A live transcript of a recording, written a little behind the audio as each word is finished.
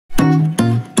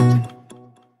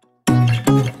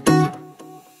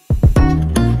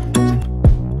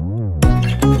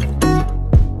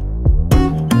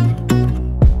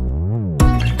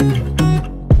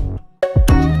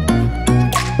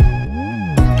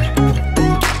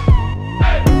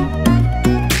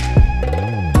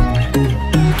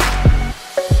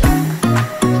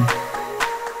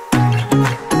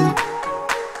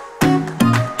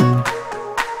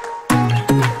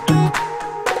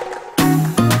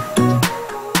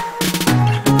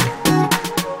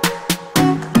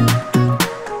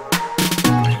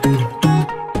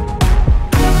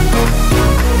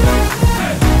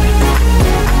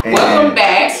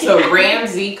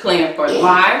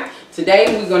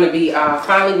going to be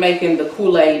finally making the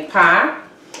Kool-Aid pie.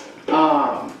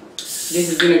 This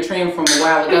has been a trend from a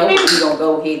while ago. We're going to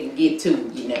go ahead and get to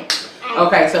it, you know.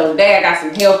 Okay, so today I got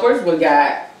some helpers. We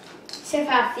got Chef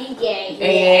CJ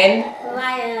and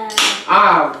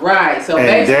alright, so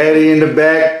and Daddy in the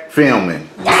back filming.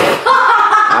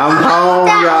 I'm home,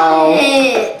 y'all.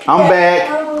 I'm back.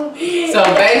 So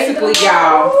basically,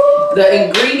 y'all, the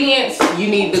ingredients, you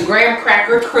need the graham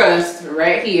cracker crust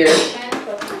right here.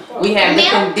 We have the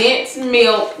condensed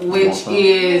milk, which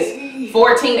is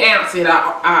 14 ounces.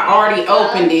 I already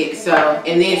opened it. So,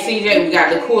 and then CJ, we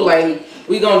got the Kool-Aid.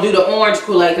 We're going to do the orange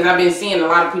Kool-Aid because I've been seeing a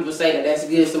lot of people say that that's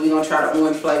good. So we're going to try the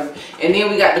orange flavor. And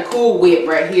then we got the Kool Whip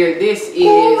right here. This is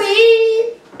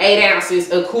 8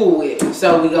 ounces of Kool Whip.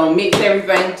 So we're going to mix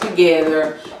everything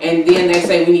together. And then they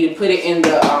say we need to put it in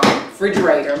the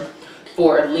refrigerator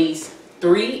for at least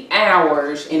 3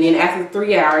 hours. And then after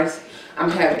 3 hours, I'm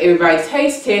going to have everybody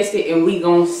taste test it. And we're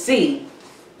going to see,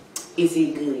 is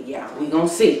it good, y'all? We're going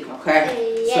to see,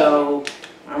 okay? Yeah. So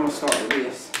I'm going to start with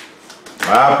this.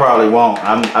 I probably won't.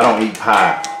 I don't eat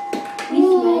pie.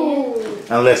 Ooh.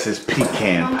 Unless it's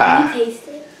pecan pie.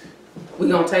 We're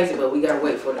going to taste it, but we got to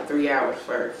wait for the 3 hours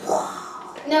first.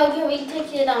 No, can we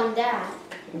taste it on that?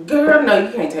 Girl, no,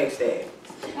 you can't taste that.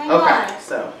 Okay,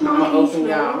 so I'm going to open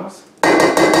y'all's.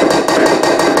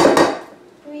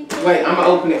 Wait, I'm going to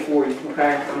open it for you,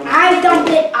 okay? I dump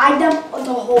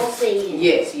the whole thing in.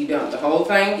 Yes, you dump the whole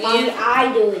thing in.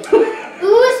 I do it.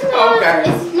 Ooh, it smells, okay.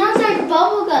 It smells like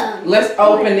bubble gum. Let's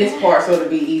open this part so it'll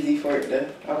be easy for it to,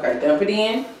 okay, dump it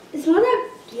in. It smells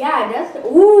like, yeah, that's,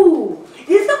 ooh.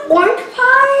 This is the orange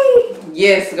pie?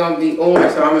 Yes, it's going to be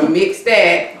orange, so I'm going to mix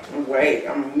that. Wait,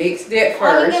 I'm going to mix that first.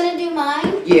 Are you going to do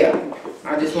mine? Yeah,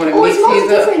 I just want to mix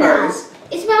his up first.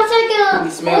 It smells like a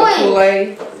You smell the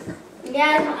Kool-Aid?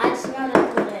 Yeah, I smell the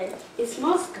Kool-Aid. It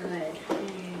smells good.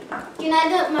 Can I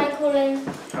dip my Kool-Aid?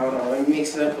 Hold on, let me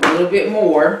mix it up a little bit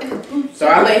more. So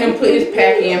I let him put his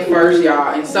pack in first,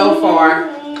 y'all. And so far,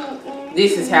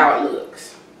 this is how it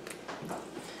looks.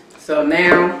 So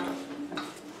now,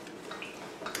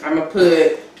 I'm going to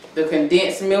put the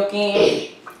condensed milk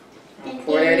in. I'm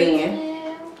pour that in.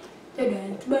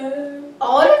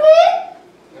 All of it?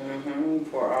 Mm-hmm.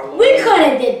 Pour all of it. We could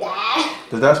have did that.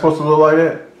 Is that supposed to look like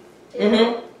that?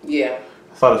 Mm-hmm. Yeah.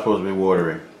 I thought it was supposed to be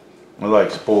watery. It like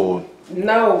spoiled.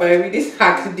 No, baby. This is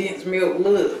how condensed milk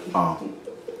look. Oh.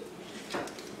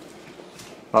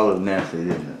 That looks nasty,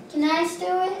 didn't it? Can I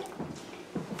stir it?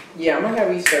 Yeah, I'm going to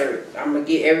have you stir it. I'm going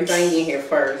to get everything in here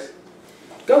first.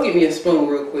 Go get me a spoon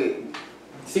real quick.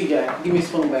 CJ, give me a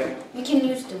spoon, baby. We can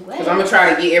use the whisk. Because I'm going to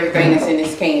try to get everything that's in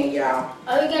this can, y'all.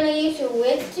 Are we going to use the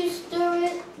whisk to stir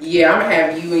it? Yeah, I'm going to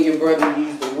have you and your brother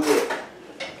use the whisk.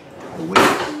 The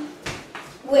whisk.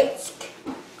 Whisk.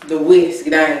 The whisk.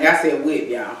 Dang, I said whip,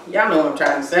 y'all. Y'all know what I'm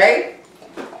trying to say.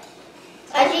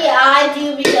 Actually, I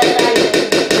do because I do.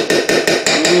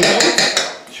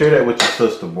 Share that with your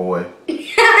sister, boy.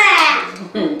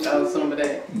 Oh, some of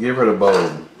that. Give her the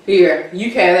bowl. Here,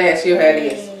 you have that, she'll have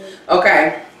this.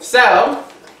 Okay, so,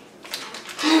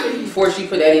 before she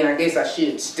put that in, I guess I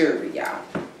should stir it, y'all.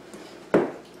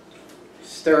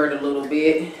 Stir it a little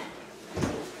bit.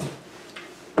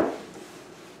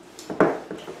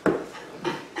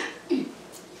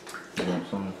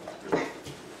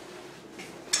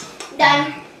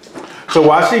 Done. So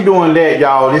while she doing that,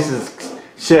 y'all, this is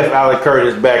Chef Alec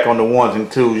Curtis back on the ones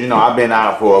and twos. You know, I've been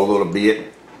out for a little bit.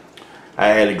 I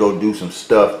had to go do some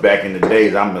stuff back in the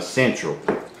days. I'm essential.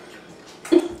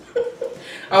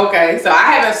 Okay, so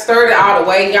I haven't stirred it all the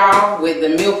way, y'all, with the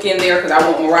milk in there because I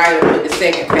want Mariah to put the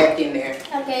second pack in there.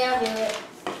 Okay, I'll do it.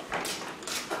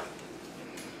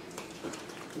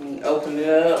 Let me open it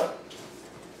up.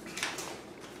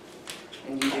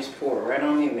 And you just pour it right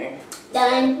on in there.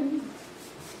 Done.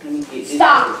 Let me get this.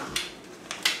 Stop.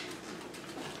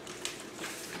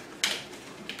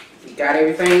 You got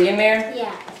everything in there?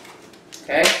 Yeah.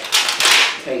 Okay.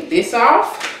 Take this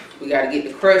off. We got to get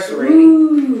the crust ready.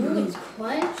 Ooh, it's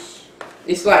crunch.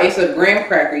 It's like, it's a graham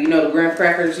cracker. You know the graham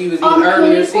crackers you was eating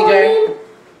earlier, CJ?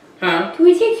 Huh? Can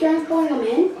we take turns pouring them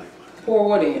in? Pour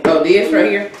what in? Oh, this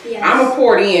right here? Yes. I'm going to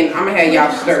pour it in. I'm going to have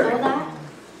y'all stir it. You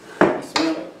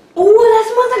smell it? Oh, that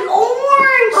smells like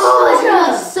orange. Oh, it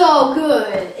smells so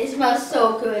good. It smells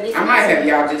so good. I might have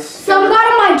y'all just stir. Some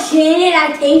got on my chin and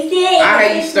I taste it. I'll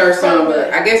have you stir some,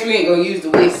 but I guess we ain't going to use the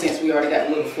whisk since we already got a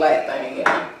little flat thing.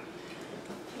 Yeah.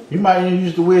 You might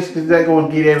use the whisk because that's going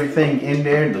to get everything in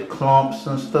there, the clumps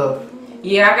and stuff.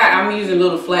 Yeah, I'm using a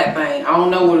little flat thing. I don't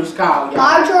know what it's called, y'all.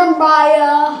 My turn,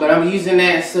 Maya. But I'm using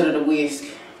that instead of the whisk.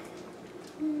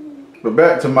 But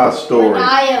back to my story.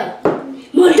 Maya.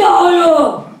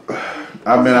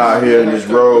 I've been out here in this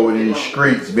road in these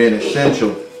streets being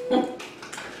essential.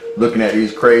 Looking at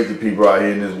these crazy people out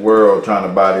here in this world trying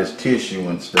to buy this tissue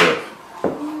and stuff.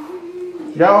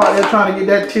 Y'all out there trying to get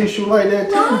that tissue like that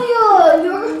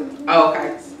too?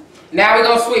 Okay. Now we're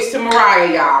gonna switch to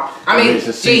Mariah, y'all. I mean,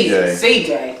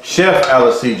 CJ. Chef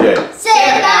Ella CJ.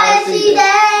 Chef Ella CJ.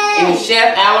 And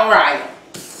Chef Ella Ryan.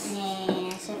 Yeah,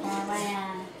 Chef Ella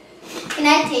Ryan. Can I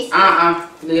taste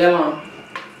it? Leave it alone.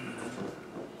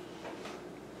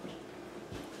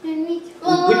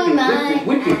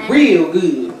 Whip it real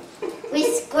good.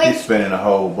 He's spinning a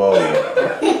whole bowl.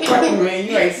 Man,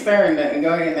 you ain't stirring nothing.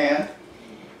 Go ahead now.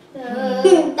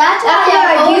 That's why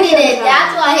I holded it.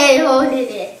 That's why I holded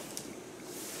it.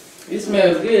 It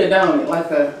smells good, don't it? Like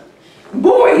a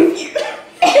boy.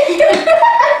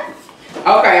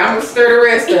 Okay, I'm gonna stir the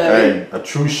rest of it. Hey, a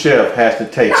true chef has to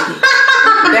taste it.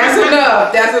 That's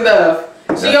enough. That's enough.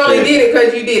 She only did it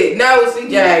because you did it. No,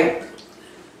 CJ.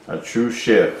 A true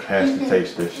chef has to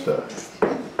taste this stuff.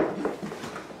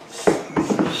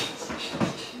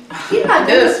 It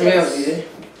does smell good.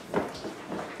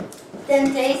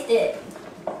 Then taste it.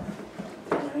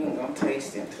 I ain't gonna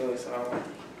taste it until it's all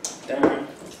done.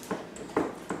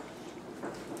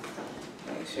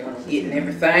 Make sure I'm getting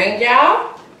everything,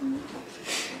 y'all.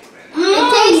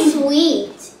 It tastes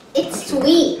sweet. It's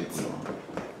sweet.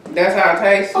 That's how it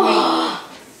tastes,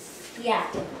 sweet. Yeah.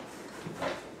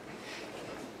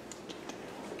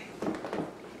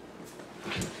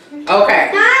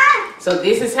 Okay. So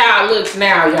this is how it looks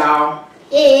now, y'all.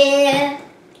 Yeah.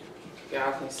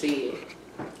 Y'all can see it.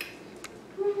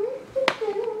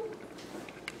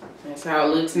 That's how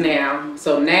it looks now.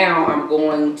 So now I'm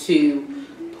going to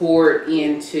pour it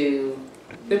into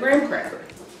the graham cracker.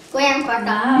 Graham cracker.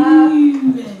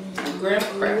 Graham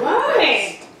cracker.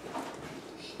 What?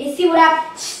 You see what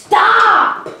I...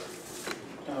 Stop!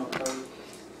 Okay.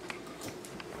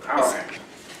 Alright.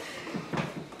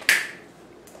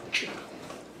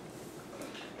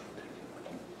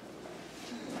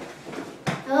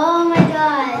 Oh my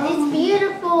god, it's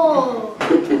beautiful.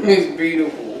 It's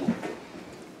beautiful.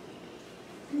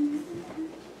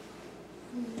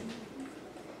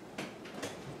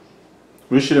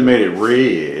 We should have made it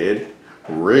red.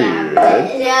 Red.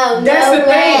 No, That's the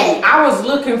thing. I was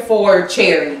looking for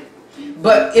cherry.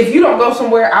 But if you don't go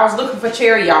somewhere, I was looking for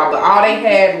cherry, y'all. But all they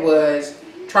had was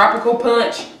tropical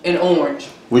punch and orange.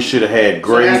 We should have had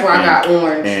grape. So that's why I got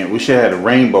orange. And we should have had a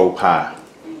rainbow pie.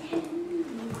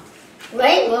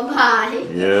 Rainbow pie.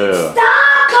 Yeah.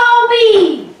 Stop,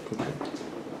 Kobe!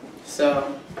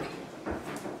 So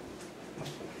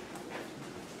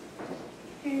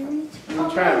I'm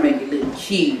trying to make it look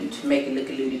cute. Make it look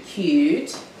a little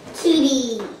cute.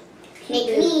 Kitty. Make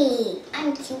me.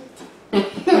 I'm cute. Am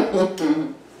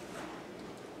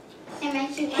I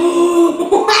cute, mommy?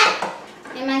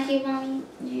 Am I cute, mommy?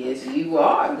 Yes, you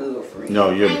are, girlfriend. No,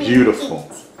 you're beautiful.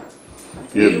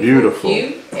 You're beautiful.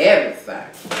 Cute, everything.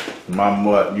 My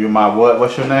what? You my what?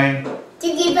 What's your name?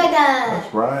 Chicky burger.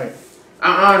 That's right.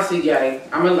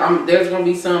 CJ. There's gonna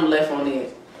be some left on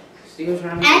it. Still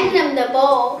trying to. And the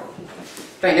bowl. I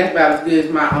think that's about as good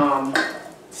as my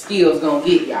skills gonna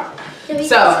get, y'all.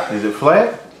 So Is it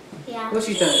flat? Yeah. what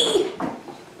you think?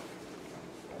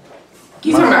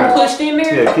 You talking about pushed in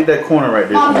there? Yeah, keep that corner right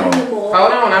there. Hold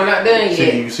Hold on, I'm not done See,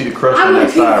 yet. you see the crust on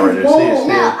that side right there. See it? See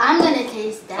No, it? I'm gonna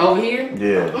taste that. Over here?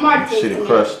 Yeah. I'm not You see the tasting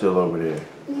crust still over there.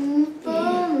 For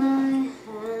my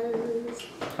hands.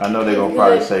 I know they're gonna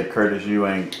probably say, Curtis, you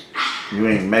ain't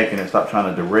making it. Stop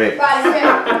trying to direct.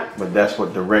 But that's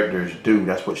what directors do.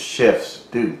 That's what chefs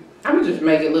do. I'm gonna just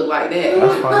make it look like that.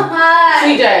 That's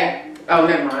fine. CJ. Oh,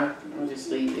 never mind. I'll just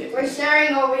leave it. We're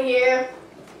sharing over here.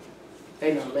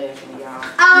 They don't laugh at me, y'all.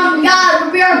 God,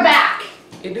 we'll be right back.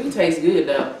 It do taste good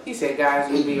though. He said,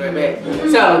 guys, we'll be right back.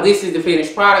 So this is the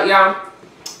finished product, y'all.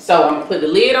 So I'm gonna put the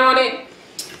lid on it.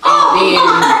 And then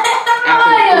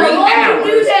after 3 hours,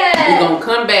 we're gonna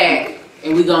come back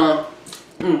and we're gonna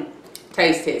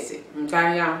taste test it. I'm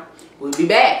telling y'all, we'll be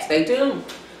back. Stay tuned.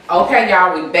 Okay,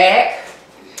 y'all, we back.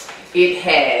 It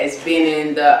has been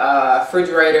in the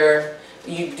refrigerator.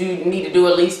 You do need to do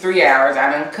at least 3 hours. I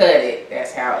done cut it.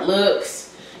 That's how it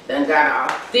looks. Done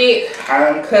got all thick. I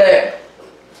done cut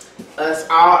us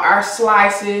all our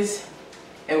slices.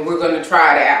 And we're going to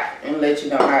try it out and let you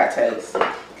know how it tastes.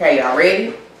 Okay, y'all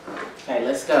ready? Okay,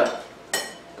 let's go.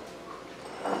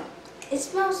 It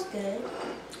smells good.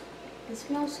 It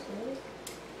smells good.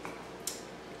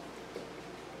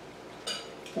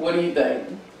 What do you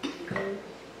think?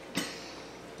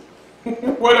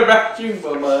 What about you,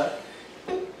 Bubba?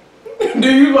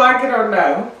 Do you like it or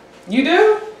no? You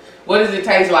do? What does it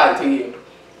taste like to you?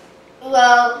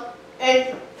 Well,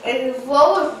 it It's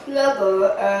full of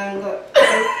sugar and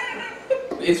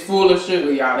it's full of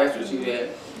sugar, y'all. That's what she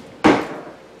said.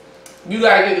 You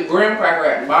gotta get the graham cracker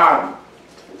at the bottom.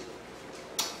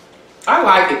 I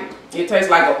like it. It tastes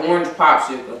like an orange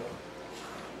popsicle.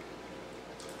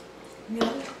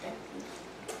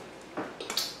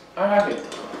 I like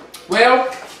it. Well,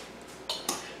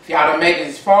 if y'all don't make it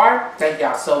this far, thank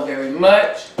y'all so very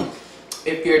much.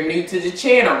 If you're new to the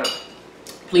channel,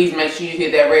 please make sure you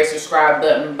hit that red subscribe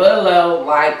button below.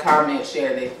 Like, comment,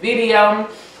 share this video.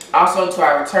 Also, to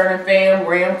our returning fam,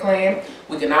 Ram Clan,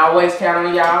 we can always count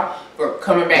on y'all for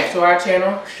coming back to our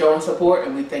channel, showing support,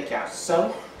 and we thank y'all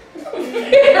so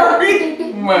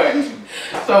very much.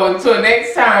 So until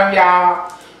next time,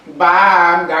 y'all,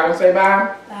 bye. Y'all gonna say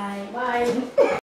bye? bye. Bye.